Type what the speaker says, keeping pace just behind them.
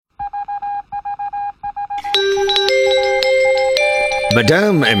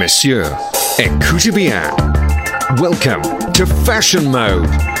Mesdames et messieurs, écoutez bien. Welcome to Fashion Mode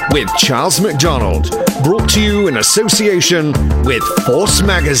with Charles McDonald, brought to you in association with Force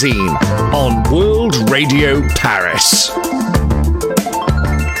Magazine on World Radio Paris.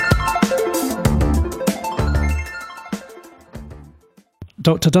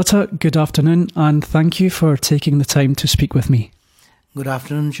 Dr. Dutta, good afternoon, and thank you for taking the time to speak with me. Good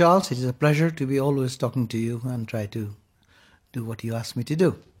afternoon, Charles. It is a pleasure to be always talking to you and try to do what you asked me to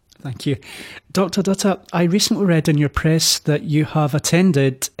do. Thank you. Dr. Dutta, I recently read in your press that you have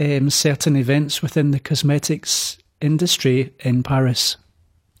attended certain events within the cosmetics industry in Paris.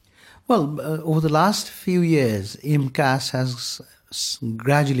 Well, over the last few years, IMCAS has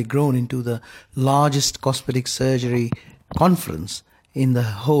gradually grown into the largest cosmetic surgery conference in the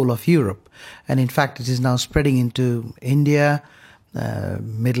whole of Europe. And in fact, it is now spreading into India,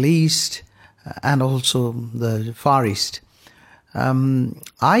 Middle East, and also the Far East.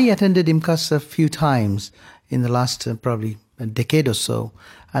 I attended IMCAS a few times in the last probably a decade or so,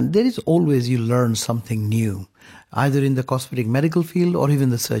 and there is always you learn something new, either in the cosmetic medical field or even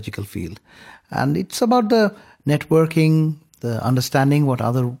the surgical field. And it's about the networking, the understanding what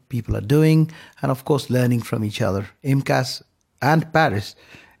other people are doing, and of course learning from each other. IMCAS and Paris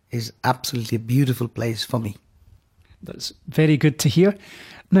is absolutely a beautiful place for me. That's very good to hear.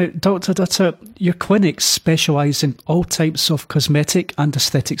 Now, Dr. Dutta, your clinics specialise in all types of cosmetic and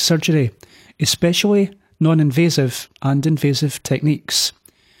aesthetic surgery, especially non-invasive and invasive techniques.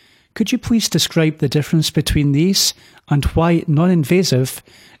 Could you please describe the difference between these and why non-invasive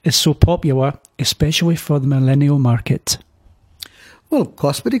is so popular, especially for the millennial market? Well,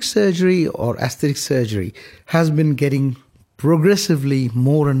 cosmetic surgery or aesthetic surgery has been getting progressively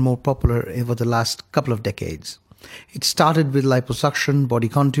more and more popular over the last couple of decades. It started with liposuction, body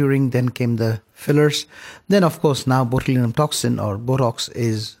contouring, then came the fillers. Then, of course, now botulinum toxin or Botox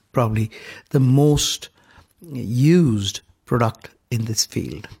is probably the most used product in this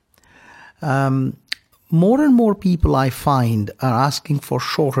field. More and more people I find are asking for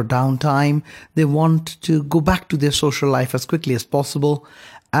shorter downtime. They want to go back to their social life as quickly as possible.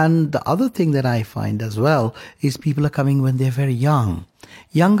 And the other thing that I find as well is people are coming when they're very young.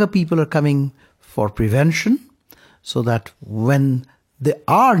 Younger people are coming for prevention, so that when they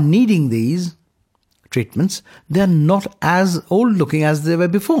are needing these treatments, they're not as old looking as they were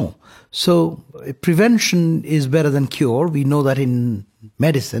before. So prevention is better than cure. We know that in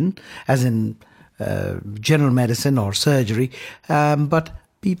medicine, as in general medicine or surgery, but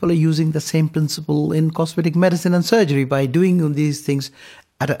people are using the same principle in cosmetic medicine and surgery by doing these things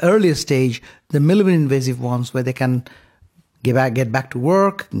at an earlier stage, the minimally invasive ones where they can get back to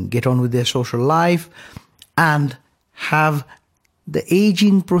work, get on with their social life, and have the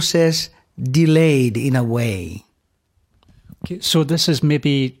aging process delayed in a way. Okay, so this is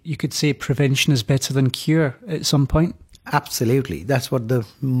maybe, you could say prevention is better than cure at some point? Absolutely. That's what the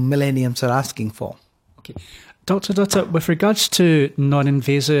millennials are asking for. Okay. Dr. Dutta, with regards to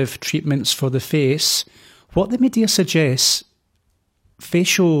non-invasive treatments for the face, what the media suggests,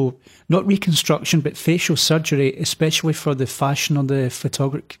 facial, not reconstruction, but facial surgery, especially for the fashion or the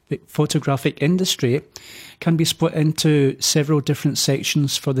photographic industry, can be split into several different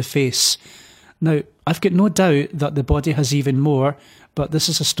sections for the face. Now, I've got no doubt that the body has even more, but this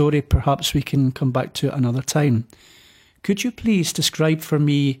is a story perhaps we can come back to another time. Could you please describe for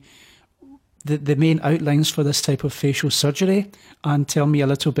me the main outlines for this type of facial surgery and tell me a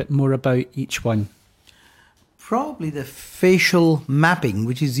little bit more about each one? Probably the facial mapping,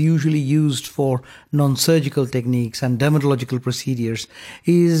 which is usually used for non-surgical techniques and dermatological procedures,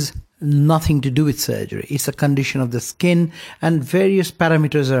 is nothing to do with surgery. It's a condition of the skin, and various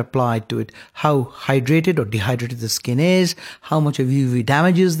parameters are applied to it. How hydrated or dehydrated the skin is, how much of UV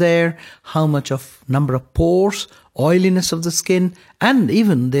damage is there, how much of number of pores, oiliness of the skin, and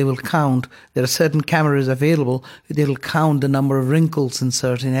even they will count, there are certain cameras available, they will count the number of wrinkles in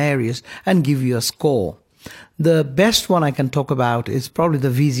certain areas and give you a score. The best one I can talk about is probably the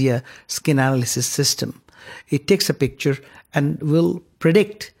Vizia skin analysis system. It takes a picture and will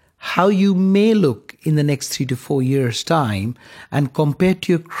predict how you may look in the next 3 to 4 years' time, and compared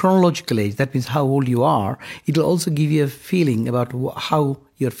to your chronological age, that means how old you are, it will also give you a feeling about how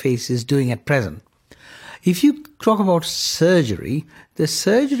your face is doing at present. If you talk about surgery, the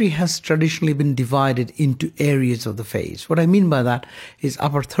surgery has traditionally been divided into areas of the face. What I mean by that is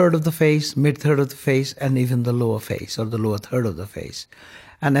upper third of the face, mid third of the face, and even the lower face or the lower third of the face.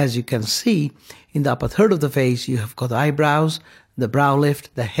 And as you can see, in the upper third of the face, you have got the eyebrows, the brow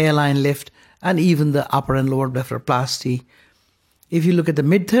lift, the hairline lift, and even the upper and lower blepharoplasty. If you look at the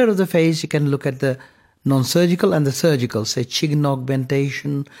mid third of the face, you can look at the non-surgical and the surgical, say chin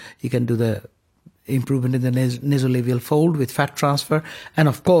augmentation. You can do the improvement in the nasolabial fold with fat transfer, and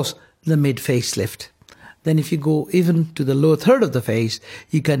of course the mid facelift. Then if you go even to the lower third of the face,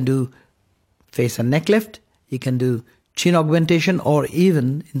 you can do face and neck lift, you can do chin augmentation, or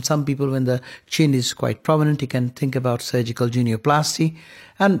even in some people when the chin is quite prominent, you can think about surgical genioplasty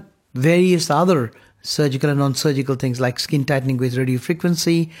and various other surgical and non-surgical things like skin tightening with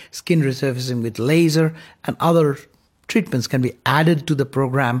radiofrequency, skin resurfacing with laser, and other treatments can be added to the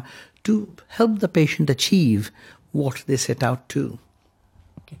program to help the patient achieve what they set out to.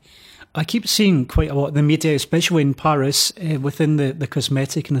 Okay. I keep seeing quite a lot in the media, especially in Paris, within the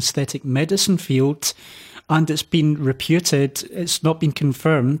cosmetic and aesthetic medicine field, and it's been reputed, it's not been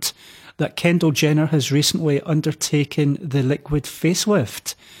confirmed, that Kendall Jenner has recently undertaken the liquid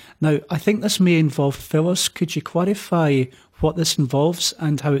facelift. Now, I think this may involve fillers. Could you clarify what this involves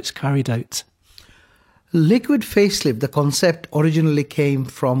and how it's carried out? Liquid facelift, the concept originally came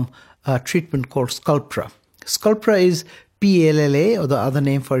from a treatment called Sculptra. Sculptra is PLLA, or the other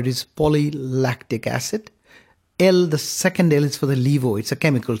name for it is polylactic acid. L, the second L is for the levo. It's a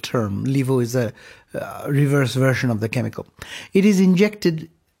chemical term. Levo is a reverse version of the chemical. It is injected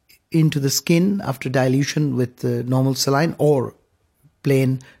into the skin after dilution with normal saline or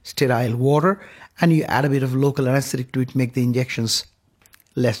plain sterile water, and you add a bit of local anesthetic to it, make the injections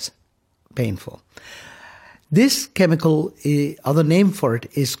less painful. This chemical, other name for it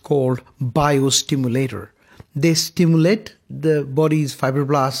is called biostimulator. They stimulate the body's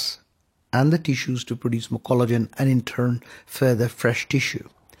fibroblasts and the tissues to produce more collagen and in turn further fresh tissue.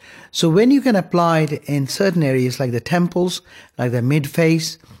 So when you can apply it in certain areas like the temples, like the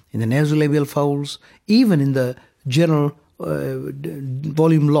mid-face, in the nasolabial folds, even in the general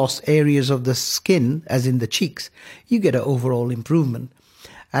volume loss areas of the skin, as in the cheeks, you get an overall improvement.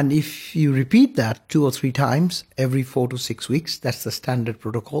 And if you repeat that 2 or 3 times every 4 to 6 weeks, that's the standard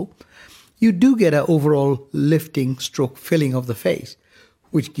protocol, you do get an overall lifting stroke filling of the face,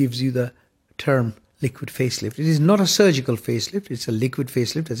 which gives you the term liquid facelift. It is not a surgical facelift, it's a liquid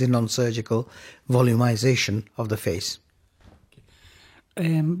facelift, as in non-surgical volumization of the face.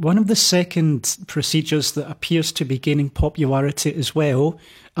 One of the second procedures that appears to be gaining popularity as well,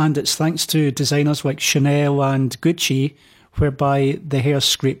 and it's thanks to designers like Chanel and Gucci, whereby the hair is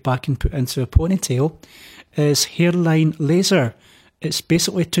scraped back and put into a ponytail, is hairline laser. It's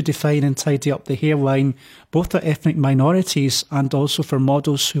basically to define and tidy up the hairline, both for ethnic minorities and also for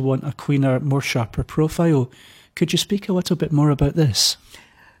models who want a cleaner, more sharper profile. Could you speak a little bit more about this?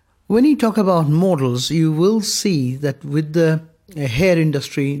 When you talk about models, you will see that with the hair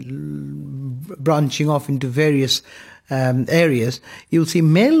industry branching off into various areas, you'll see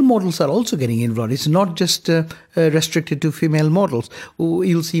male models are also getting involved. It's not just restricted to female models.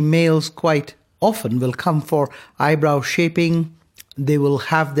 You'll see males quite often will come for eyebrow shaping. They will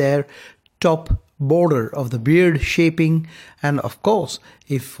have their top border of the beard shaping, and of course,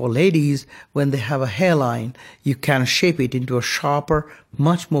 if for ladies, when they have a hairline, you can shape it into a sharper,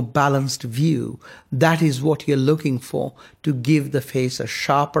 much more balanced view. That is what you're looking for, to give the face a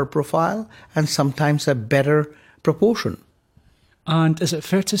sharper profile and sometimes a better proportion. And is it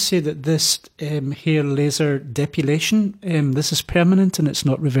fair to say that this hair laser depilation, this is permanent and it's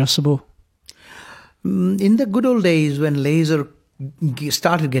not reversible? In the good old days when laser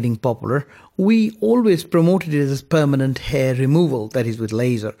started getting popular, we always promoted it as permanent hair removal, that is with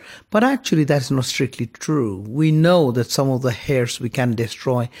laser. But actually that's not strictly true. We know that some of the hairs we can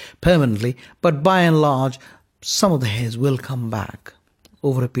destroy permanently, but by and large, some of the hairs will come back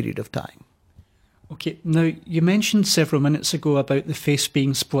over a period of time. Okay, now you mentioned several minutes ago about the face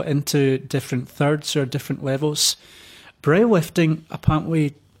being split into different thirds or different levels. Brow lifting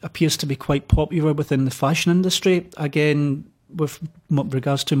apparently appears to be quite popular within the fashion industry. Again, with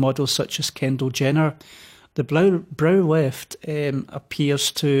regards to models such as Kendall Jenner, the brow lift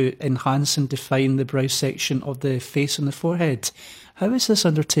appears to enhance and define the brow section of the face and the forehead. How is this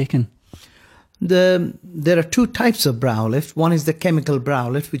undertaken? There are 2 types of brow lift. One is the chemical brow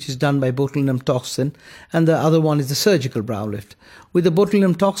lift, which is done by botulinum toxin, and the other one is the surgical brow lift. With the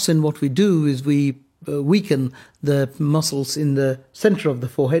botulinum toxin, what we do is we weaken the muscles in the center of the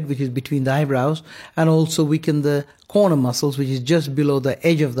forehead, which is between the eyebrows, and also weaken the corner muscles, which is just below the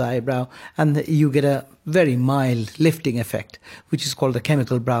edge of the eyebrow, and you get a very mild lifting effect, which is called the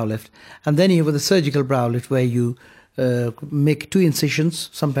chemical brow lift. And then you have the surgical brow lift, where you make 2 incisions,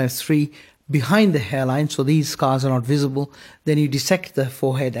 sometimes 3, behind the hairline, so these scars are not visible. Then you dissect the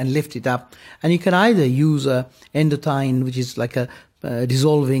forehead and lift it up, and you can either use a endothine, which is like a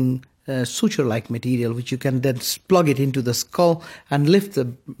dissolving suture-like material, which you can then plug it into the skull and lift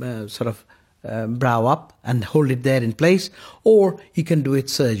the brow up and hold it there in place, or you can do it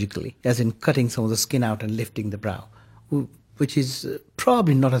surgically, as in cutting some of the skin out and lifting the brow, which is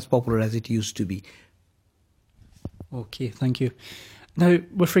probably not as popular as it used to be. Okay, thank you. Now,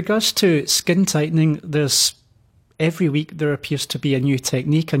 with regards to skin tightening, every week there appears to be a new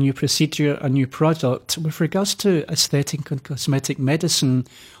technique, a new procedure, a new product. With regards to aesthetic and cosmetic medicine,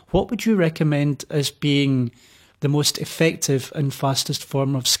 what would you recommend as being the most effective and fastest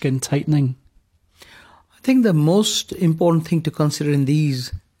form of skin tightening? I think the most important thing to consider in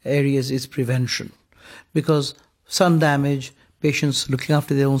these areas is prevention, because sun damage, patients looking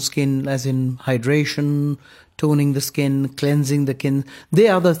after their own skin, as in hydration, toning the skin, cleansing the skin, they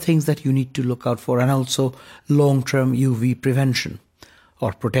are the things that you need to look out for, and also long-term UV prevention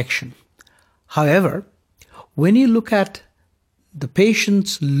or protection. However, when you look at the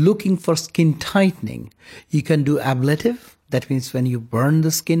patients looking for skin tightening, you can do ablative, that means when you burn the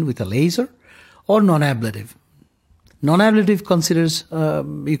skin with a laser, or non-ablative. Non-ablative considers,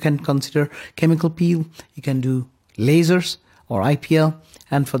 you can consider chemical peel, you can do lasers or IPL,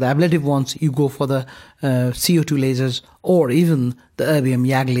 and for the ablative ones, you go for the CO2 lasers or even the erbium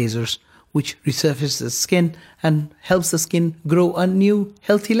YAG lasers, which resurface the skin and helps the skin grow a new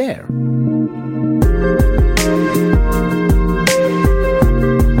healthy layer.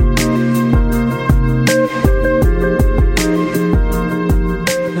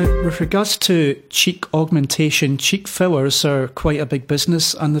 With regards to cheek augmentation, cheek fillers are quite a big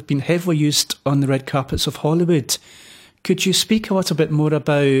business and they've been heavily used on the red carpets of Hollywood. Could you speak a little bit more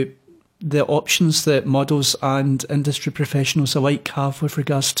about the options that models and industry professionals alike have with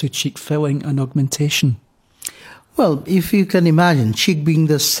regards to cheek filling and augmentation? Well, if you can imagine, cheek being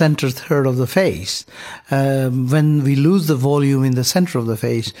the center third of the face, when we lose the volume in the center of the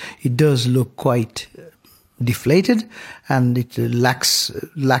face, it does look quite deflated and it lacks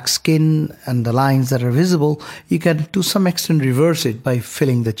skin and the lines that are visible. You can to some extent reverse it by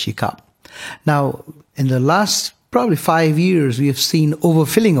filling the cheek up. Now, in the last probably 5 years, we have seen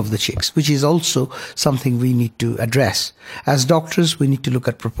overfilling of the cheeks, which is also something we need to address. As doctors, we need to look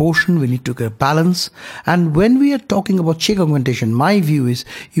at proportion, we need to look at balance. And when we are talking about cheek augmentation, my view is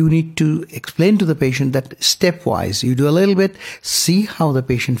you need to explain to the patient that stepwise, you do a little bit, see how the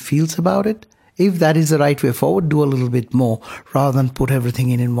patient feels about it. If that is the right way forward, do a little bit more rather than put everything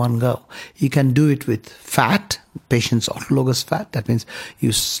in one go. You can do it with fat, patient's autologous fat. That means you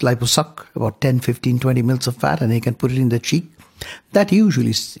liposuck about 10, 15, 20 mils of fat and you can put it in the cheek. That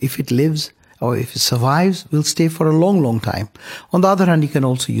usually, if it lives or if it survives, will stay for a long, long time. On the other hand, you can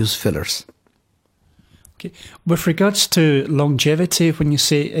also use fillers. Okay. With regards to longevity, when you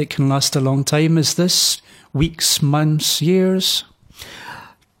say it can last a long time, is this weeks, months, years?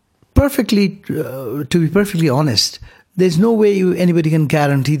 To be perfectly honest, there's no way anybody can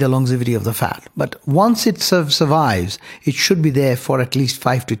guarantee the longevity of the fat. But once it survives, it should be there for at least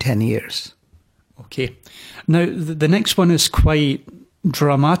 5 to 10 years. Okay. Now, the next one is quite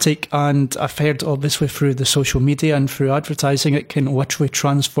dramatic, and I've heard obviously through the social media and through advertising, it can literally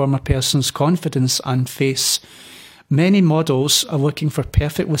transform a person's confidence and face. Many models are looking for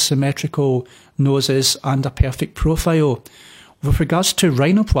perfectly symmetrical noses and a perfect profile. With regards to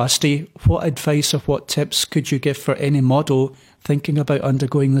rhinoplasty, what advice or what tips could you give for any model thinking about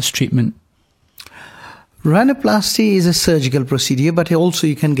undergoing this treatment? Rhinoplasty is a surgical procedure, but also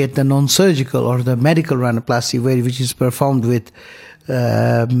you can get the non-surgical or the medical rhinoplasty, which is performed with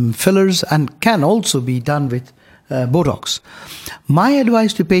fillers and can also be done with Botox. My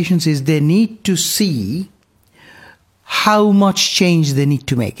advice to patients is they need to see how much change they need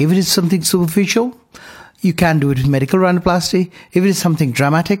to make. If it is something superficial, you can do it with medical rhinoplasty. If it is something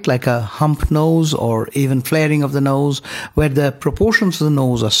dramatic like a hump nose or even flaring of the nose, where the proportions of the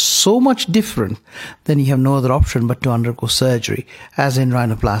nose are so much different, then you have no other option but to undergo surgery, as in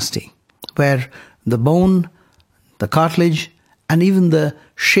rhinoplasty, where the bone, the cartilage, and even the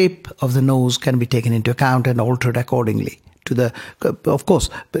shape of the nose can be taken into account and altered accordingly. Of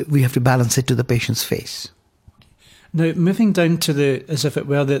course, we have to balance it to the patient's face. Now, moving down to as if it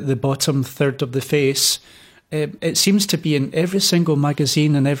were the bottom third of the face, it seems to be in every single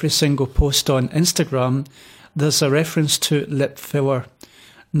magazine and every single post on Instagram, there's a reference to lip filler.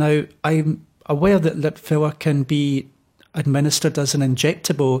 Now, I'm aware that lip filler can be administered as an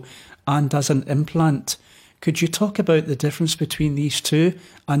injectable and as an implant. Could you talk about the difference between these two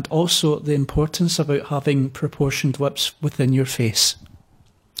and also the importance about having proportioned lips within your face?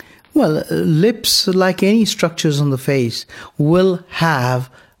 Well, lips, like any structures on the face, will have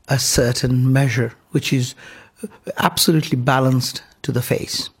a certain measure, which is absolutely balanced to the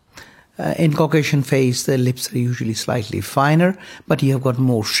face. In Caucasian face, the lips are usually slightly finer, but you have got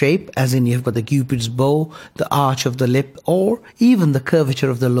more shape, as in you have got the Cupid's bow, the arch of the lip, or even the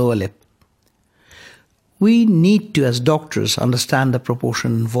curvature of the lower lip. We need to, as doctors, understand the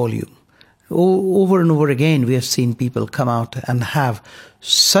proportion and volume. Over and over again, we have seen people come out and have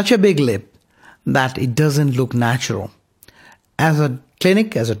such a big lip that it doesn't look natural. As a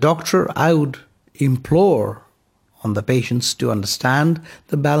clinic, as a doctor, I would implore on the patients to understand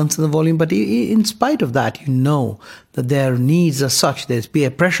the balance and the volume, but in spite of that, you know that their needs are such. There's peer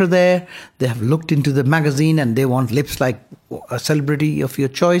pressure there. They have looked into the magazine and they want lips like a celebrity of your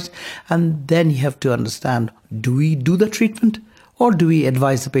choice. And then you have to understand, do we do the treatment or do we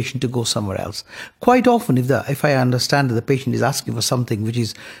advise the patient to go somewhere else? Quite often, if I understand that the patient is asking for something which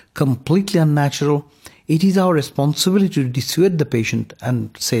is completely unnatural, it is our responsibility to dissuade the patient and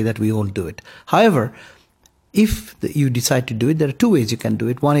say that we won't do it. However, if you decide to do it, there are two ways you can do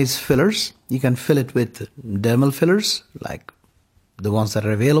it. One is fillers. You can fill it with dermal fillers, like the ones that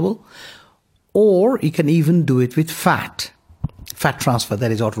are available. Or you can even do it with fat transfer,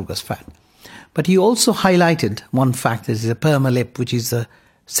 that is autologous fat. But you also highlighted one fact, that is a Permalip, which is a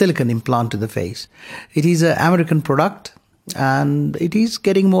silicone implant to the face. It is an American product and it is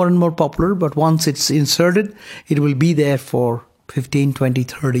getting more and more popular, but once it's inserted, it will be there for 15, 20,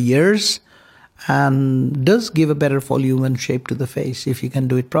 30 years. And does give a better volume and shape to the face if you can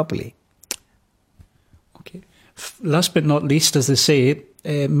do it properly. Okay. Last but not least, as they say,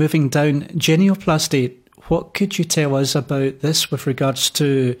 moving down, genioplasty. What could you tell us about this with regards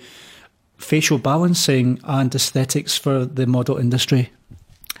to facial balancing and aesthetics for the model industry?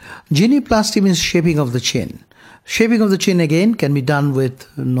 Genioplasty means shaping of the chin. Shaping of the chin, again, can be done with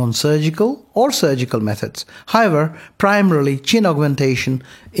non-surgical or surgical methods. However, primarily chin augmentation,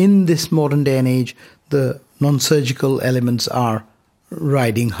 in this modern day and age, the non-surgical elements are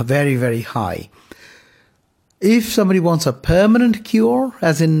riding very, very high. If somebody wants a permanent cure,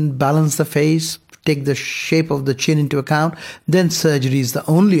 as in balance the face, take the shape of the chin into account, then surgery is the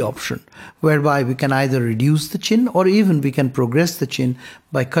only option, whereby we can either reduce the chin or even we can progress the chin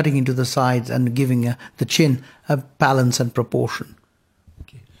by cutting into the sides and giving the chin a balance and proportion.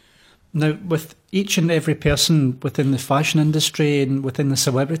 Okay. Now, with each and every person within the fashion industry and within the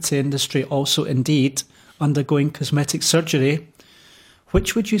celebrity industry also indeed undergoing cosmetic surgery,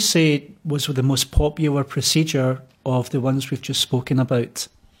 which would you say was the most popular procedure of the ones we've just spoken about?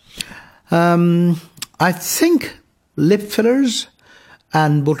 I think lip fillers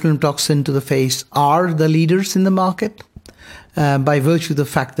and botulinum toxin to the face are the leaders in the market by virtue of the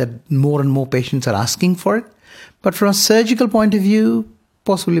fact that more and more patients are asking for it. But from a surgical point of view,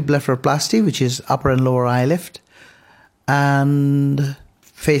 possibly blepharoplasty, which is upper and lower eye lift, and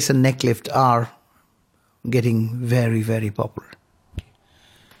face and neck lift are getting very, very popular.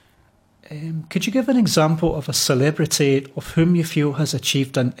 Could you give an example of a celebrity of whom you feel has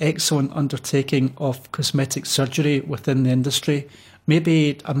achieved an excellent undertaking of cosmetic surgery within the industry?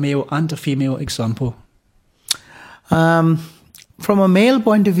 Maybe a male and a female example. From a male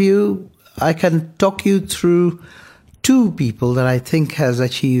point of view, I can talk you through two people that I think has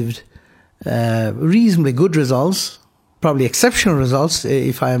achieved reasonably good results, probably exceptional results,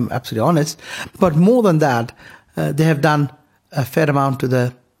 if I am absolutely honest. But more than that, they have done a fair amount to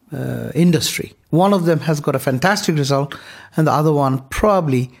the industry. One of them has got a fantastic result and the other one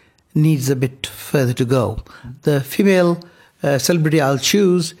probably needs a bit further to go. The female celebrity I'll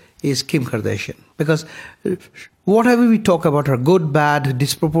choose is Kim Kardashian, because whatever we talk about her good, bad,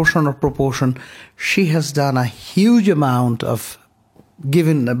 disproportion or proportion, she has done a huge amount of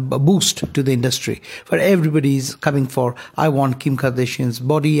given a boost to the industry, where everybody's coming for, I want Kim Kardashian's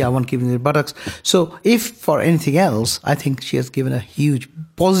body, I want Kim Kardashian's buttocks. So if for anything else, I think she has given a huge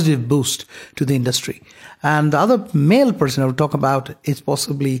positive boost to the industry. And the other male person I will talk about is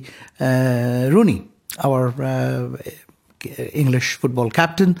possibly Rooney, our English football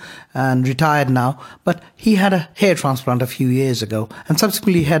captain and retired now, but he had a hair transplant a few years ago and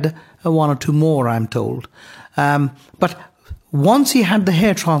subsequently had one or two more, I'm told. But once he had the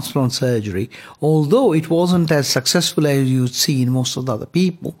hair transplant surgery, although it wasn't as successful as you'd see in most of the other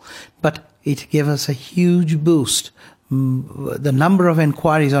people, but it gave us a huge boost. The number of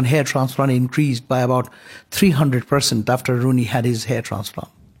inquiries on hair transplant increased by about 300% after Rooney had his hair transplant.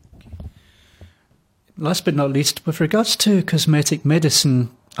 Last but not least, with regards to cosmetic medicine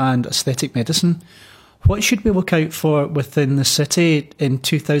and aesthetic medicine, what should we look out for within the city in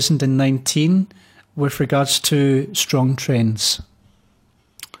 2019 with regards to strong trends?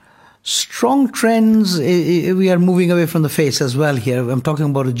 Strong trends, we are moving away from the face as well here. I'm talking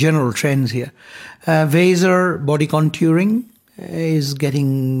about the general trends here. Vaser body contouring is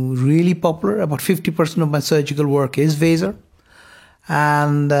getting really popular. About 50% of my surgical work is Vaser.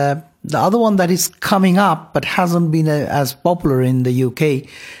 And the other one that is coming up but hasn't been as popular in the UK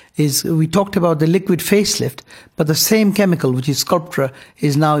is, we talked about the liquid facelift, but the same chemical, which is Sculptra,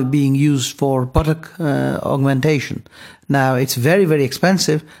 is now being used for buttock augmentation. Now, it's very, very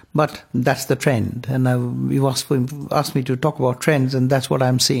expensive, but that's the trend. And you asked me to talk about trends, and that's what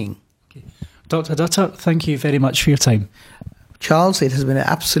I'm seeing. Okay. Dr. Dutta, thank you very much for your time. Charles, it has been an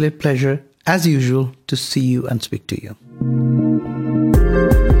absolute pleasure, as usual, to see you and speak to you.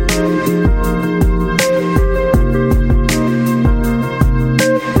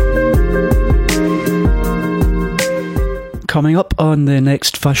 Coming up on the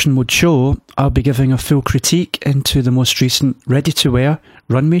next Fashion Mode show, I'll be giving a full critique into the most recent ready-to-wear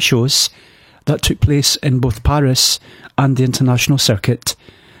runway shows that took place in both Paris and the international circuit,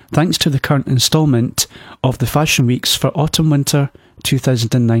 thanks to the current instalment of the Fashion Weeks for Autumn-Winter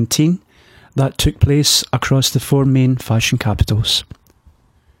 2019 that took place across the 4 main fashion capitals.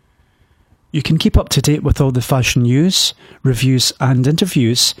 You can keep up to date with all the fashion news, reviews and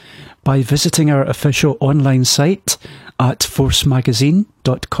interviews by visiting our official online site at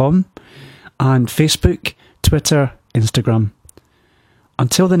forcemagazine.com and Facebook, Twitter, Instagram.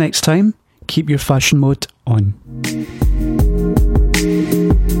 Until the next time, keep your fashion mode on.